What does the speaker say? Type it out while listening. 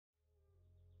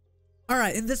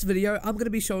Alright, in this video, I'm going to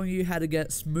be showing you how to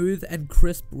get smooth and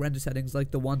crisp render settings like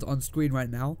the ones on screen right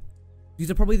now. These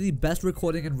are probably the best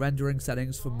recording and rendering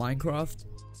settings for Minecraft,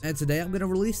 and today I'm going to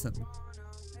release them.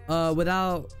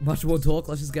 Without much more talk,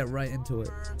 let's just get right into it.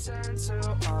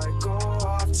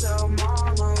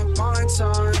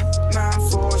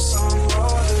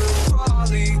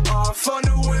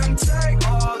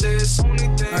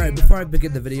 Alright, before I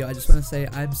begin the video, I just want to say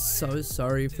I'm so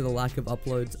sorry for the lack of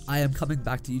uploads. I am coming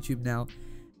back to YouTube now,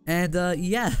 and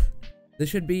yeah, this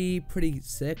should be pretty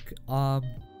sick.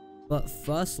 But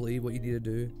firstly, what you need to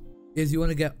do is you want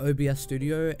to get OBS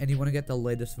Studio, and you want to get the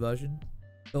latest version.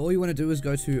 So all you want to do is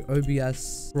go to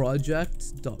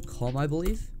obsproject.com, I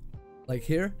believe, like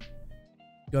here.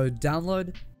 Go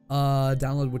download,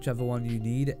 download whichever one you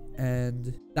need,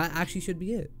 and that actually should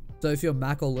be it. So if you're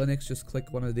Mac or Linux, just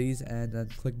click one of these and then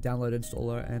click download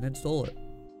installer and install it.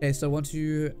 Okay, so once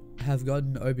you have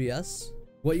gotten OBS,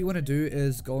 what you want to do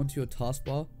is go into your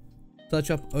taskbar, search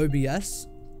up OBS,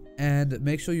 and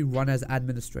make sure you run as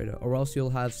administrator, or else you'll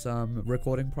have some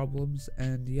recording problems.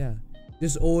 And yeah,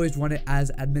 just always run it as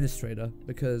administrator,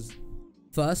 because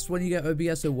first when you get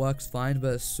OBS it works fine,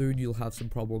 but soon you'll have some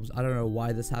problems. I don't know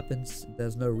why this happens,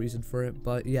 there's no reason for it,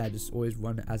 but yeah, just always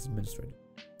run it as administrator.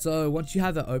 So once you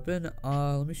have it open,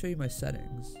 let me show you my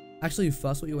settings. Actually,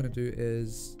 first what you want to do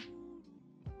is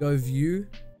go view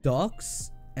docs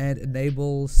and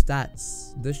enable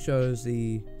stats. This shows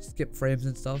the skip frames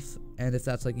and stuff, and if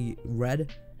that's like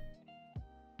red,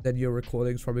 then your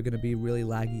recording is probably going to be really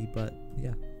laggy. But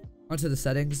yeah, onto the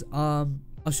settings. I'll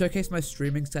showcase my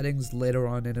streaming settings later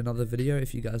on in another video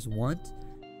if you guys want,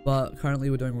 but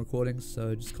currently we're doing recordings,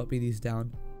 so just copy these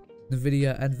down the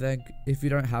video, and then if you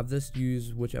don't have this,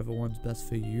 use whichever one's best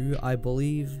for you. I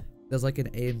believe there's like an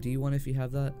AMD one if you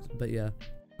have that, but yeah,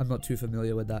 I'm not too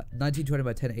familiar with that. 1920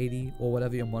 by 1080 or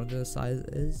whatever your monitor size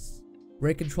is.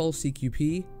 Rate control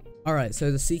CQP. Alright,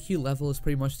 so the CQ level is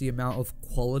pretty much the amount of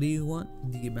quality you want,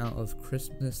 the amount of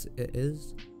crispness it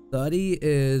is. 30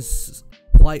 is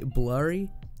quite blurry,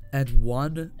 and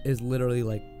 1 is literally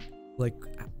like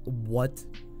what?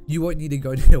 You won't need to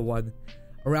go near 1.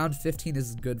 Around 15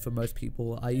 is good for most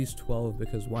people. I use 12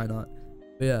 because why not?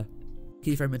 But yeah,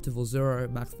 keyframe interval 0,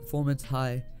 max performance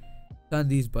high. Turn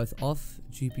these both off.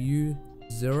 GPU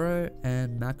 0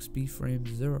 and max B frame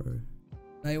 0.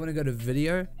 Now you want to go to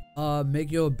video.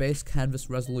 Make your base canvas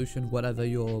resolution whatever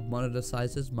your monitor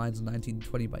size is. Mine's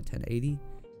 1920 by 1080.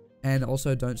 And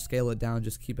also don't scale it down,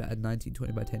 just keep it at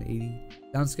 1920 by 1080.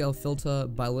 Downscale filter,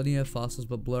 bilinear, fastest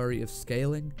but blurry if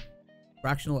scaling.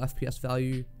 Fractional FPS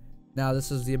value. Now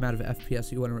this is the amount of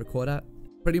FPS you want to record at.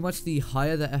 Pretty much the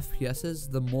higher the FPS is,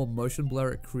 the more motion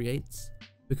blur it creates,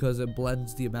 because it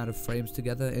blends the amount of frames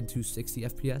together into 60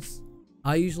 FPS.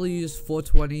 I usually use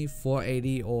 420,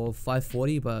 480, or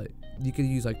 540, but you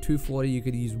can use like 240, you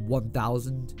can use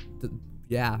 1000.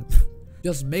 Yeah,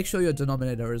 just make sure your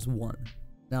denominator is 1.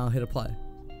 Now hit apply.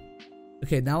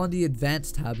 Okay, now on the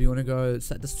advanced tab, you want to go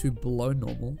set this to below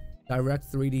normal.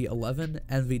 Direct 3D 11,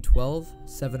 NV 12,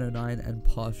 709, and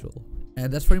partial.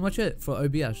 And that's pretty much it for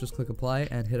OBS. Just click apply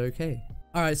and hit OK.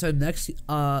 Alright, so next,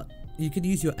 you can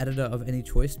use your editor of any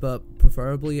choice, but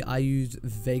preferably I use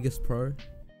Vegas Pro.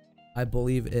 I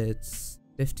believe it's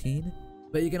 15.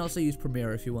 But you can also use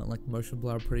Premiere if you want like motion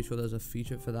blur. I'm pretty sure there's a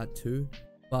feature for that too,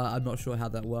 but I'm not sure how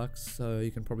that works, so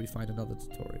you can probably find another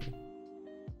tutorial.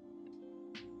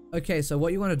 Okay, so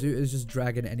what you want to do is just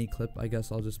drag in any clip. I guess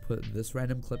I'll just put this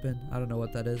random clip in. I don't know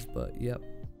what that is, but yep.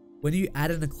 When you add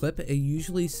in a clip, it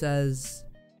usually says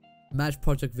match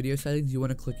project video settings. You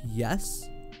want to click yes,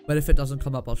 but if it doesn't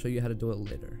come up, I'll show you how to do it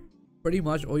later. Pretty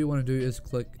much all you want to do is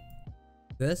click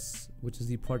this, which is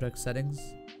the project settings,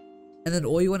 and then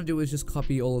all you want to do is just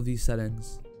copy all of these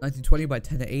settings. 1920 by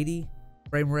 1080,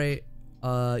 frame rate,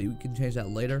 you can change that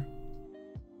later.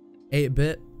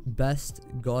 8-bit, best,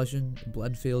 Gaussian,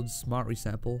 blend fields, smart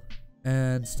resample,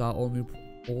 and start all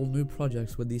new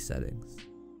projects with these settings.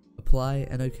 Apply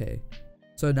and OK.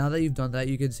 So now that you've done that,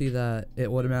 you can see that it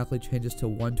automatically changes to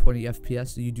 120 FPS.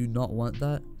 So you do not want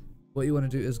that. What you want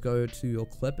to do is go to your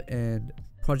clip and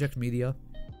project media,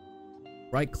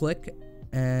 right click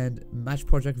and match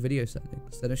project video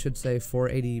settings. Then it should say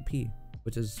 480p,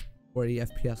 which is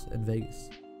 480 FPS in Vegas.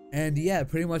 And yeah,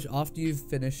 pretty much after you've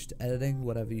finished editing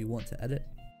whatever you want to edit,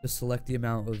 just select the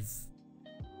amount of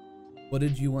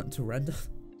footage you want to render,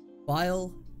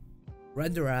 file,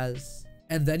 render as,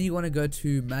 and then you want to go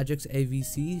to Magic's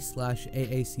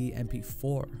AVC/AAC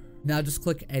MP4. Now just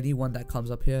click any one that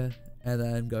comes up here, and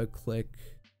then go click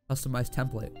Customize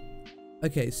Template.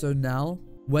 Okay, so now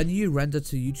when you render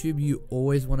to YouTube, you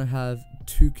always want to have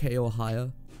 2K or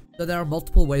higher. So there are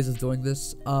multiple ways of doing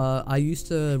this. I used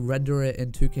to render it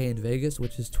in 2K in Vegas,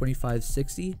 which is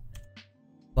 2560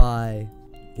 by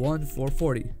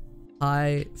 1440.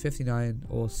 High 59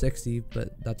 or 60,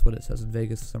 but that's what it says in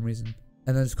Vegas for some reason.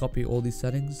 And then just copy all these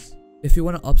settings. If you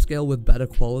want to upscale with better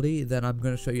quality, then I'm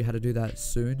going to show you how to do that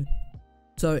soon.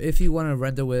 So if you want to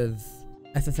render with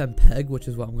FFmpeg, which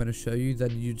is what I'm going to show you,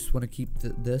 then you just want to keep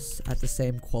this at the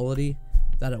same quality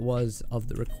that it was of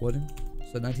the recording.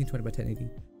 So 1920 by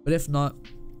 1080. But if not,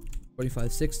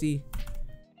 4560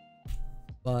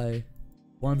 by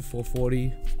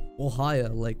 1440 or higher,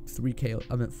 like 3K,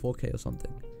 I meant 4K or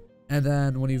something. And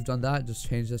then when you've done that, just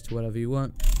change this to whatever you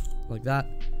want, like that.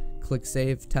 Click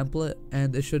save template,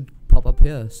 and it should pop up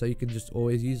here, so you can just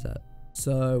always use that.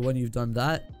 So when you've done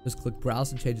that, just click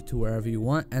browse and change it to wherever you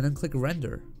want, and then click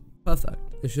render. Perfect.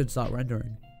 It should start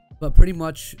rendering. But pretty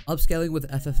much, upscaling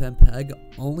with FFmpeg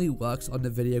only works on the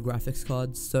video graphics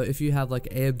cards. So if you have like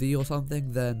AMD or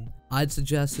something, then I'd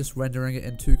suggest just rendering it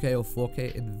in 2K or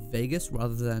 4K in Vegas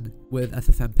rather than with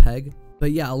FFmpeg.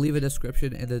 But yeah, I'll leave a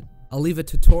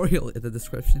tutorial in the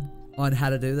description on how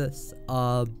to do this.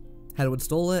 How to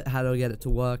install it, how to get it to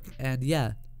work, and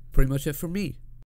yeah, pretty much it from me.